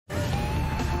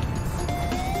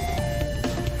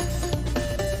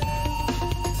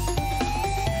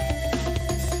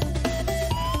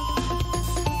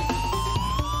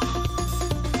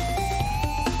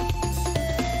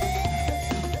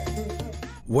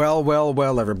Well, well,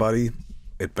 well, everybody.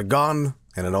 It begun,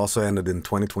 and it also ended in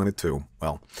 2022.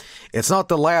 Well, it's not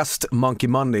the last Monkey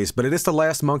Mondays, but it is the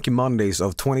last Monkey Mondays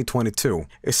of 2022.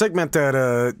 A segment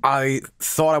that I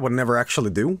thought I would never actually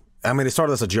do. I mean, it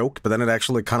started as a joke, but then it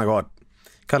actually kind of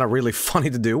got really funny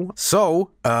to do.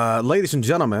 So, ladies and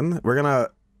gentlemen, we're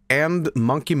gonna end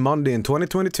Monkey Monday in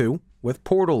 2022 with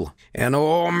Portal. And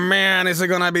oh man, is it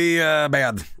gonna be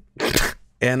bad.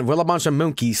 And will a bunch of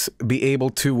monkeys be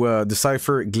able to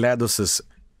decipher GLaDOS's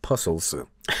puzzles?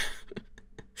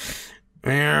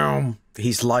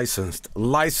 He's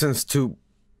licensed to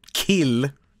kill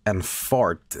and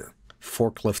fart.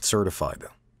 Forklift certified.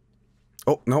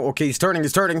 Oh, no, okay, he's turning.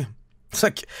 It's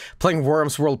like playing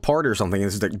Worms World Party or something.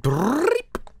 It's like...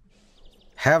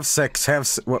 Have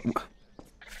sex, what?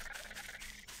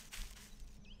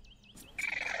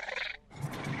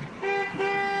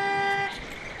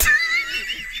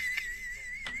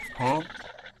 Huh?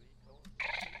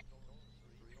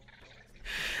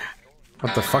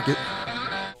 What the fuck is...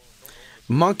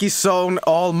 Monkey zone,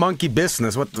 all monkey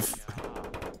business, what the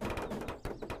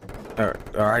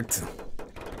alright.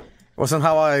 Wasn't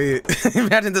how I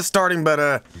imagined this starting, but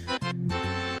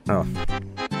oh.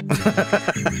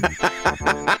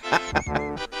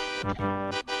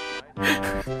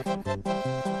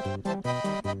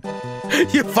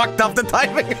 You fucked up the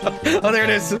timing! Oh, there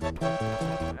it is!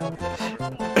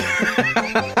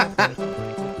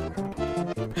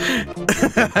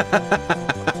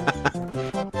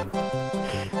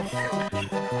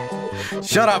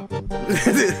 Shut up!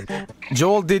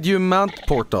 Joel, did you mount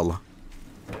Portal?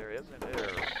 There is an error.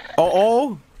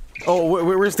 Oh,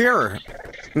 where's the error?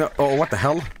 No, oh, what the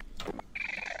hell?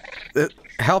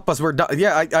 Help us, we're done.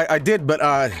 Yeah, I did, but,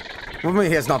 well,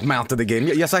 he has not mounted the game.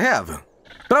 Yes, I have.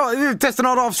 But we tested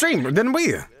it off stream, didn't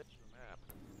we?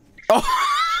 Oh!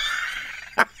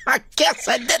 I guess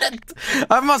I didn't!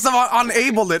 I must have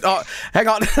unenabled it. Oh, hang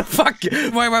on. Fuck.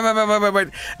 Wait.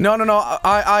 No.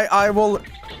 I will...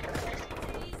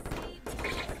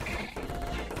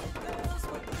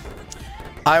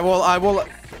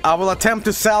 I will attempt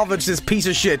to salvage this piece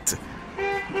of shit.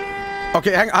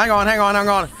 Okay, hang on.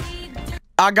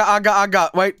 I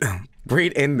got, wait.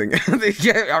 Great ending.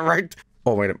 Yeah, alright.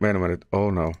 Oh, wait a minute.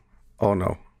 Oh no.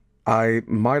 I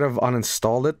might have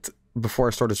uninstalled it before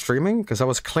I started streaming, because I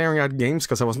was clearing out games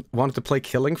because I wanted to play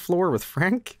Killing Floor with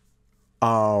Frank.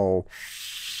 Oh.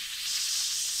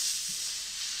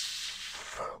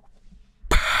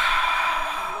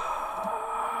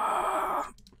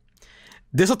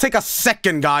 This'll take a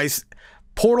second, guys.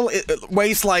 Portal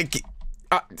weighs like...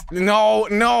 No.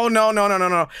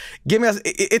 Give me a...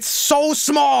 It's so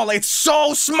small!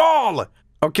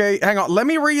 Okay, hang on. Let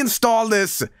me reinstall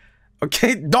this.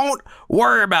 Okay, don't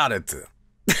worry about it.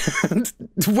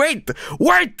 Wait.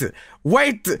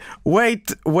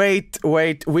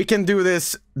 We can do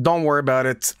this. Don't worry about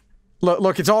it.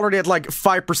 Look, it's already at like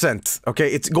 5%. Okay,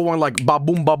 it's going like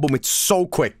ba-boom. It's so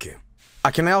quick.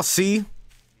 I can now see...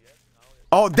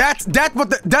 Oh, that's what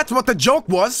the joke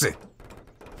was.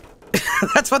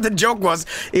 That's what the joke was.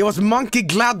 It was Monkey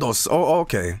GLaDOS. Oh,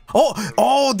 okay.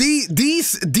 Oh,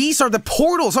 these are the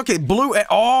portals. Okay, blue.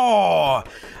 Oh,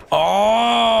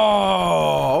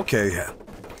 okay.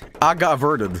 I got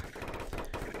averted.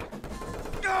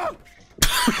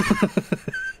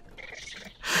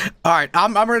 All right,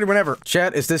 I'm ready whenever.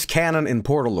 Chat, is this canon in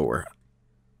Portal lore?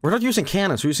 We're not using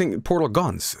cannons. We're using portal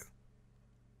guns.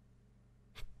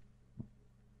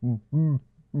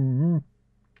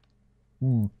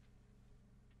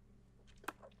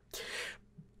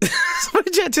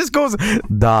 Somebody just goes,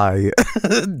 die.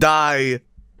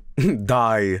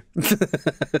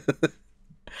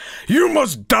 You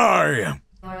must die.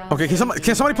 Okay, can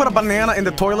somebody put a banana in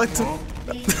the toilet?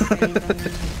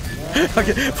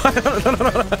 Okay.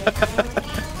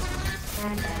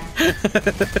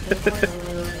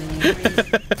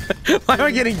 No. Why am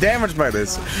I getting damaged by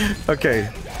this? Okay.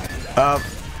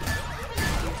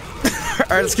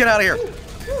 Alright, let's get out of here.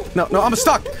 No, I'm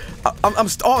stuck.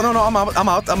 Oh no, I'm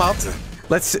out.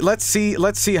 Let's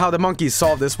see how the monkeys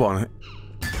solve this one.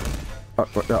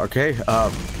 Okay.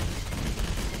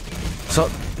 So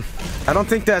I don't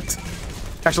think that.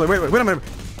 Actually, wait a minute.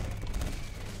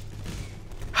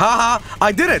 Haha!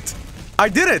 I did it.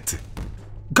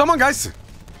 Come on, guys.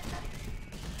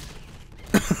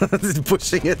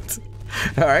 Pushing it.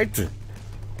 All right.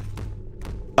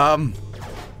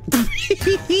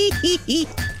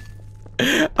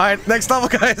 Alright, next level,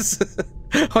 guys.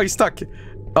 Oh, he's stuck.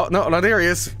 Oh, no, there he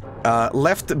is.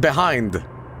 Left behind.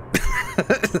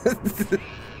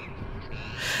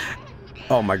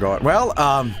 Oh my god. Well,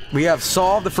 we have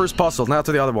solved the first puzzle. Now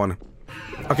to the other one.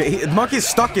 Okay, Monkey's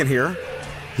stuck in here.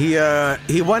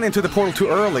 He went into the portal too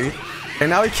early, and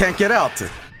now he can't get out.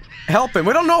 Help him.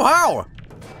 We don't know how.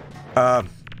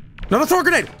 No, throw a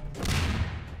grenade.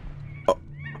 Oh.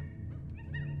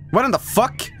 What in the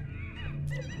fuck?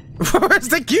 Where's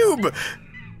the cube?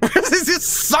 This is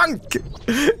sunk.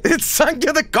 It's sunk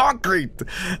in the concrete.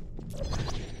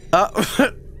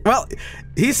 Well,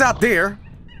 he's out there,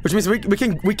 which means we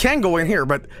can go in here,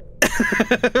 but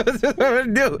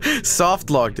no, soft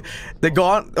locked. They're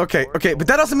gone. Okay, but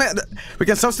that doesn't matter. We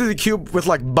can substitute the cube with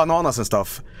like bananas and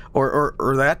stuff, or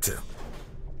that.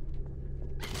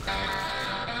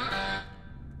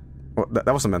 Well,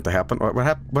 that wasn't meant to happen. What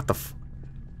happened? What the?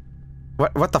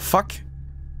 What the fuck?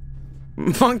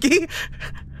 Monkey?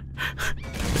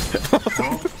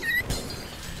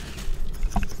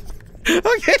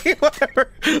 Okay,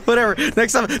 whatever.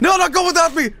 Next time. No, don't go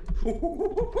without me.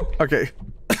 Okay.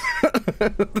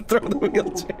 Throw the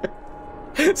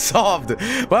wheelchair. Solved.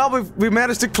 Well, we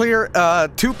managed to clear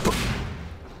two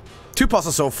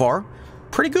puzzles so far.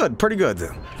 Pretty good.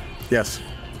 Yes.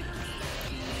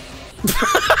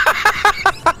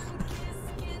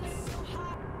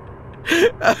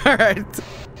 All right.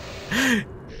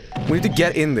 We need to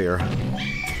get in there.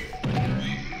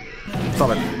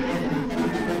 Stop it.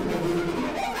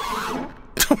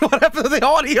 What happened to the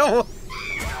audio?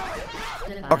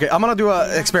 Okay, I'm gonna do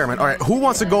an experiment. All right, who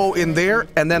wants to go in there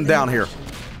and then down here?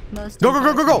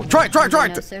 Go! Try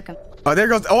it! Oh, there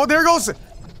goes. Oh, there goes.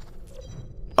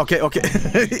 Okay.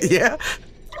 Yeah.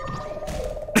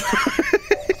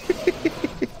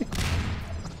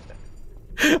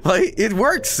 Like it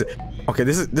works. Okay,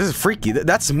 this is freaky.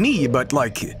 That's me, but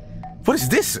like, what is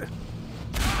this?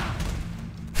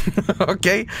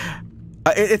 Okay,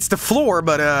 it's the floor,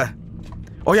 but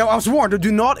oh yeah, I was warned.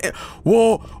 Do not.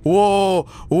 Whoa!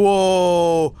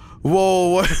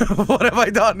 What have I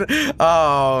done?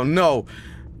 Oh no.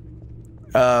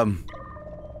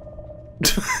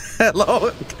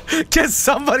 Hello? Can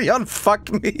somebody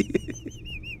unfuck me?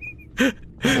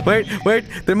 Wait.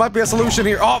 There might be a solution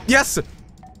here. Oh yes.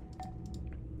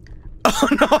 Oh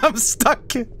no, I'm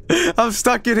stuck. I'm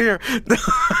stuck in here.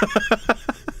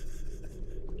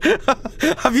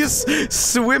 I'm just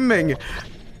swimming.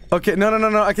 Okay,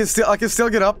 no. I can still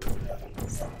get up.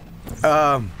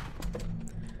 I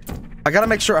gotta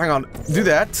make sure. Hang on. Do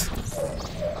that.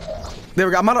 There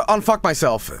we go. I'm gonna unfuck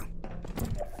myself.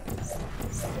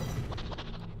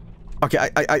 Okay,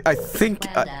 I think.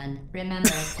 Well done. Remember,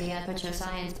 the Aperture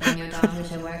Science in your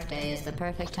daughter's workday is the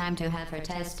perfect time to have her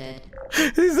tested.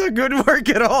 This is not good work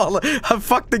at all. I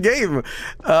fucked the game.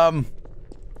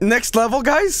 Next level,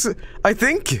 guys. I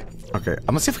think. Okay, I'm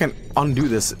gonna see if I can undo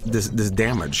this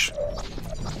damage.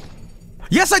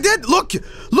 Yes, I did. Look,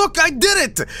 I did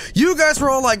it. You guys were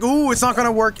all like, "Ooh, it's not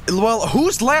gonna work." Well,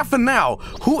 who's laughing now?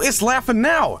 Who is laughing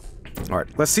now? All right,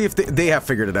 let's see if they have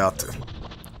figured it out.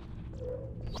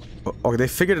 Oh, they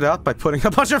figured it out by putting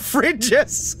a bunch of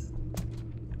fridges.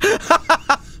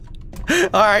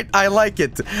 Alright, I like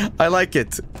it.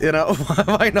 You know,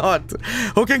 why not?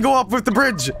 Who can go up with the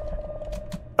bridge?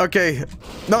 Okay.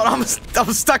 No, I'm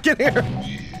stuck in here.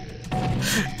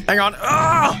 Hang on.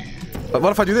 Ah!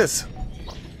 What if I do this?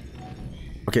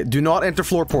 Okay, do not enter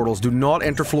floor portals. Do not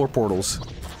enter floor portals.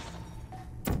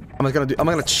 I'm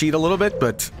gonna cheat a little bit,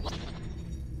 but...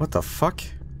 What the fuck?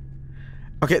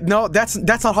 Okay, no, that's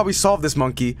not how we solve this,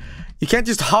 monkey. You can't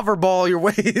just hoverball your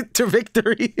way to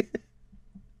victory.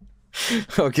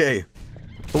 Okay.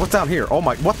 What's down here? Oh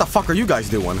my, what the fuck are you guys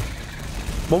doing?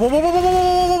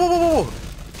 Whoa.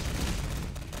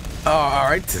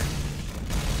 Alright.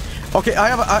 Okay,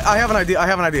 I have an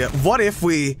idea. What if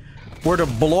we were to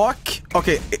block...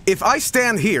 Okay, if I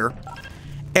stand here,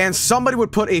 and somebody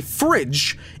would put a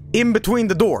fridge in between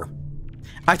the door.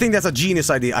 I think that's a genius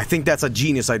idea.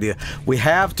 We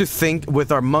have to think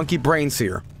with our monkey brains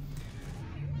here.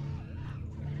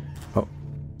 Oh.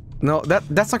 No,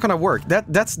 that's not gonna work.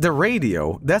 That's the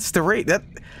radio.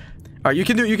 Alright, you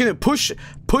can do push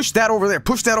that over there.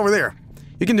 Push that over there.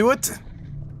 You can do it.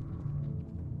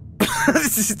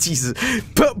 Jesus.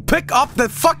 Pick up the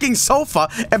fucking sofa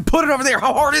and put it over there.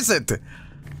 How hard is it?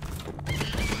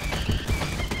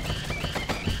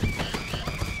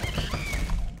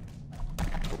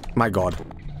 My god.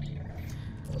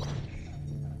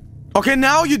 Okay,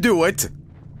 now you do it!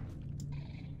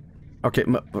 Okay,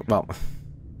 well...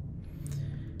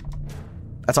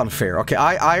 That's unfair. Okay,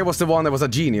 I was the one that was a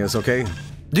genius, okay?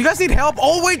 Do you guys need help?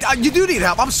 Oh, wait, you do need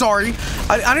help. I'm sorry.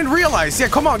 I didn't realize. Yeah,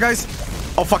 come on, guys.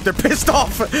 Oh, fuck, they're pissed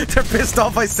off. They're pissed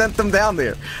off I sent them down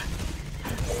there.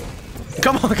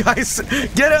 Come on, guys.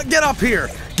 Get up here.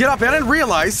 Get up here. I didn't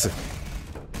realize.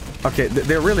 Okay,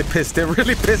 they're really pissed. They're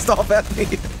really pissed off at me.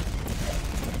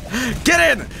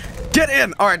 Get in! Get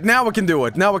in! Alright, now we can do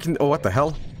it. Now we can... Oh, what the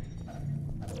hell?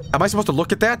 Am I supposed to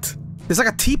look at that? There's like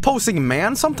a T-posing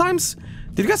man sometimes?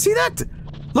 Did you guys see that?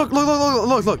 Look, look, look, look,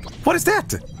 look, look. What is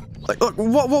that? Like, look,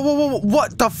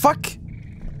 what the fuck?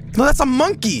 No, that's a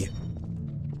monkey.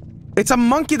 It's a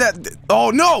monkey that...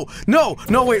 Oh, no! No!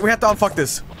 No, wait, we have to unfuck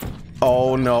this.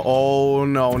 Oh, no. Oh,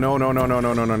 no. No, no, no, no,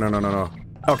 no, no, no, no, no, no.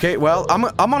 Okay, well, I'm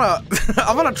gonna...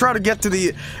 I'm gonna try to get to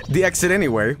the exit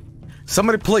anyway.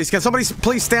 Somebody please, can somebody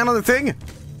please stand on the thing?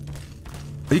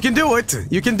 You can do it.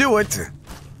 You can do it.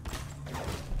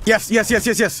 Yes, yes, yes,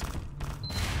 yes, yes.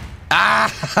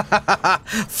 Ah!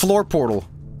 Floor portal.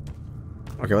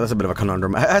 Okay, well, that's a bit of a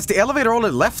conundrum. Has the elevator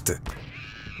already left?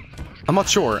 I'm not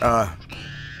sure.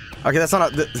 Okay, that's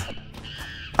not a...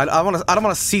 I don't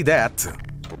wanna see that.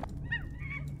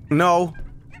 No.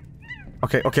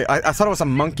 Okay, okay, I thought it was a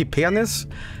monkey penis.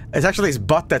 It's actually his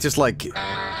butt that's just like...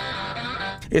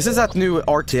 Is this that new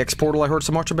RTX portal I heard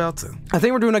so much about? I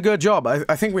think we're doing a good job.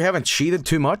 I think we haven't cheated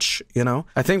too much, you know?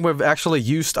 I think we've actually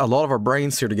used a lot of our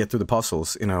brains here to get through the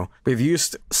puzzles, you know? We've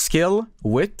used skill,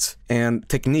 wit, and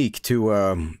technique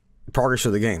to progress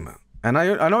through the game. And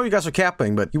I know you guys are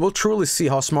capping, but you will truly see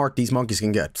how smart these monkeys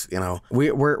can get, you know?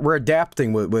 We're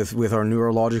adapting with our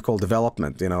neurological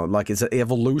development, you know? Like, it's an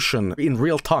evolution in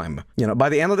real time. You know, by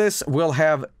the end of this, we'll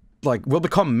have, like, we'll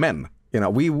become men. You know,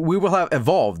 we will have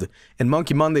evolved in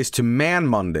Monkey Mondays to Man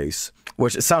Mondays,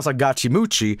 which sounds like Gachi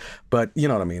Muchi, but you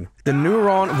know what I mean. The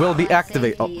neuron will be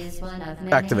activated.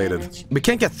 We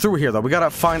can't get through here though. We gotta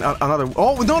find another.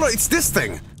 Oh no, it's this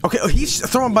thing. Okay, he's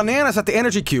throwing bananas at the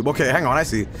energy cube. Okay, hang on, I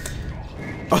see.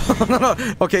 Oh no, no.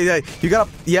 Okay, yeah, you gotta.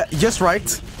 Yeah, just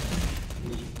right.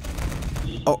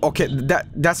 Oh, okay,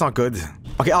 that's not good.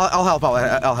 Okay, I'll help out.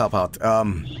 I'll help out.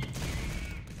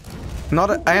 Not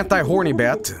an anti-horny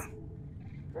bat.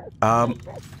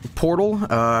 Portal,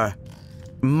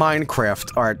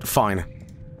 Minecraft. Alright, fine.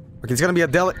 Okay, it's gonna be a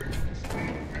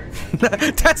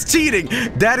That's cheating!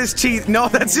 That is cheat. No,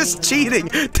 that's just cheating!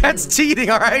 That's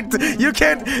cheating, alright? You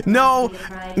can't. No!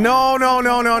 No, no,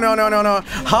 no, no, no, no, no, no.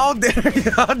 How dare you?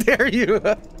 How dare you?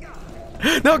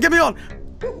 No, get me on!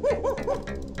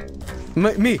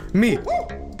 Me.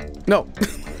 No.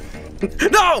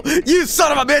 No! You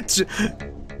son of a bitch!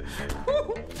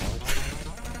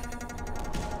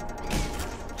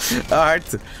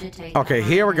 Alright. Okay,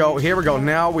 here we go. Here we go.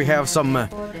 Now we have some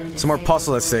more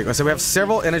puzzle at stake. So we have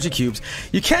several energy cubes.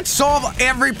 You can't solve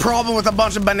every problem with a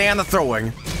bunch of banana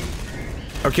throwing.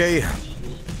 Okay.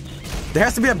 There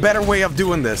has to be a better way of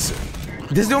doing this.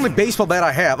 This is the only baseball bat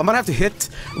I have. I'm gonna have to hit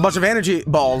a bunch of energy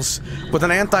balls with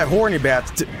an anti-horny bat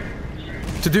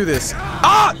to do this.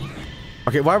 Ah!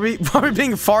 Okay, why are we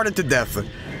being farted to death?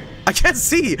 I can't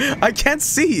see! I can't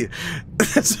see!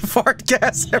 There's fart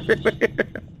gas everywhere.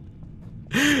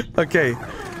 Okay.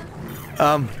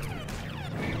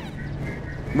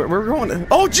 We're going...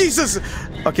 Oh, Jesus!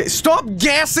 Okay, stop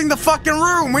gassing the fucking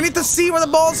room! We need to see where the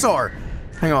balls are!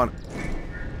 Hang on.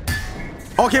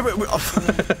 Okay, wait,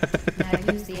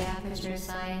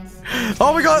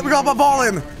 oh, we got a ball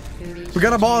in! We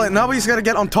got a ball in. Now we just gotta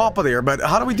get on top of there, but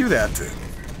how do we do that?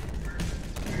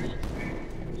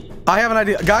 I have an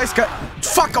idea. Guys,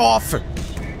 fuck off!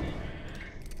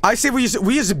 I say we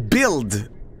just build.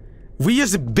 We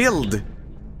just build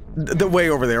the way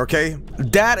over there, okay?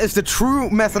 That is the true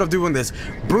method of doing this.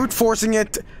 Brute forcing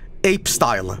it, ape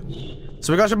style.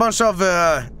 So we got a bunch of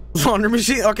laundry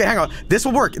machine. Okay, hang on. This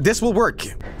will work. This will work.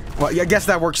 Well, I guess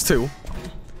that works too.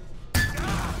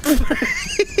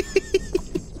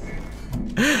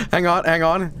 Hang on, hang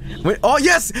on. Wait, oh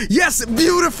yes, yes,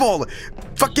 beautiful,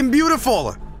 fucking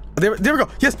beautiful. There we go.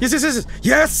 Yes, yes, yes, yes,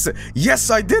 yes,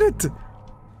 yes, I did it.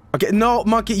 Okay, no,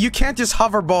 monkey, you can't just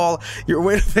hoverball your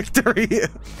way to victory.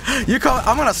 You call it,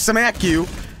 I'm gonna smack you.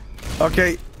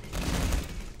 Okay.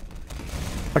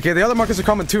 Okay, the other monkeys are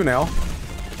coming too now.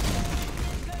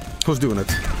 Who's doing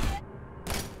it?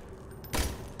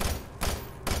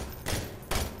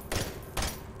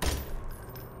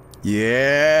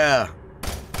 Yeah.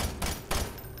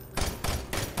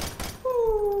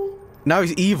 Now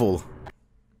he's evil.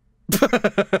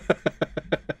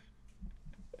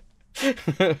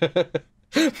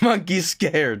 Monkey's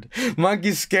scared.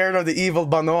 Monkey's scared of the evil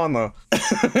banana.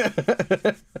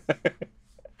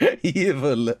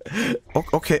 Evil.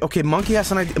 Okay, Monkey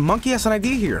has an idea. Monkey has an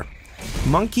idea here.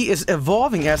 Monkey is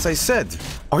evolving, as I said.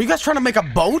 Are you guys trying to make a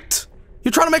boat?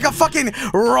 You're trying to make a fucking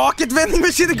rocket vending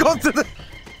machine to go to the...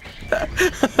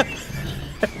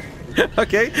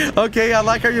 Okay, I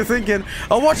like how you're thinking.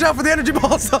 Oh, watch out for the energy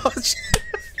balls. Oh, shit.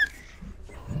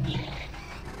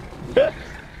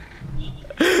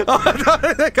 Oh,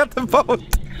 no, they got the boat.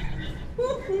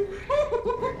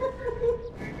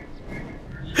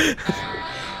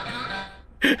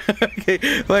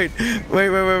 Wait.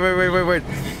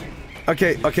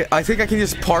 Okay, I think I can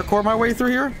just parkour my way through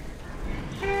here.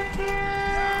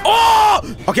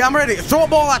 Oh! Okay, I'm ready. Throw a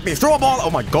ball at me. Throw a ball. Oh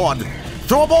my god.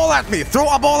 Throw a ball at me. Throw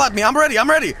a ball at me. I'm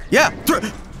ready. Yeah.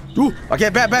 Ooh. Okay,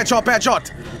 bad shot.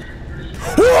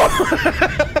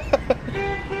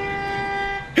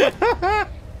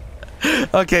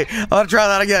 Okay, I'll try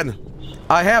that again.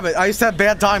 I have it. I used to have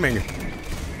bad timing.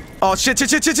 Oh, shit.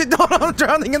 No, I'm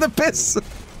drowning in the piss.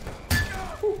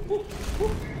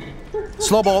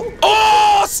 Slow ball.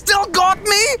 Oh, still got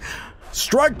me.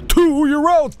 Strike 2, you're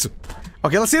out.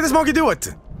 Okay, let's see this monkey do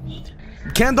it.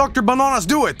 Can Dr. Bananas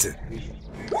do it?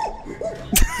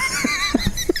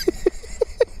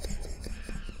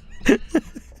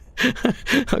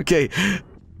 Okay.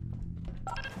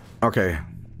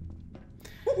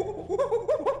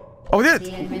 Oh, we did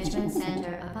it!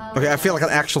 Okay, I feel like an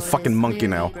actual fucking monkey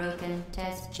now.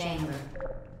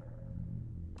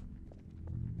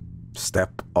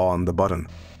 Step on the button.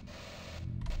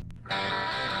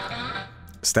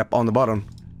 Step on the button.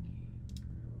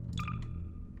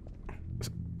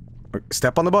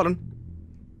 Step on the button.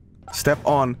 Step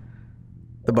on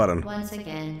the button. Once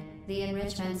again, the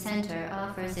Enrichment Center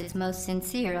offers its most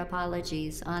sincere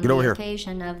apologies on Get the over here.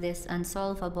 occasion of this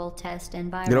unsolvable test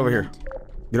environment. Get over here.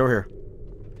 Get over here.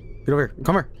 Get over here.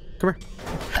 Come here. Come here.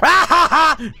 Ah, ha,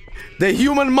 ha! The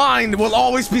human mind will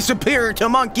always be superior to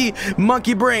monkey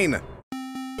brain.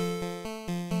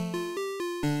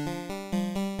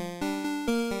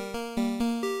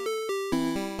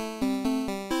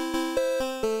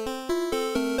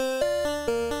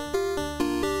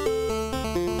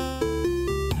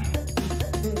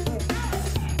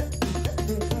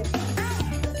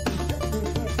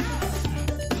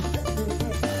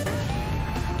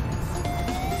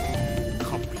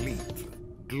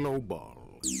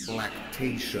 Global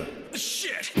lactation. Shit!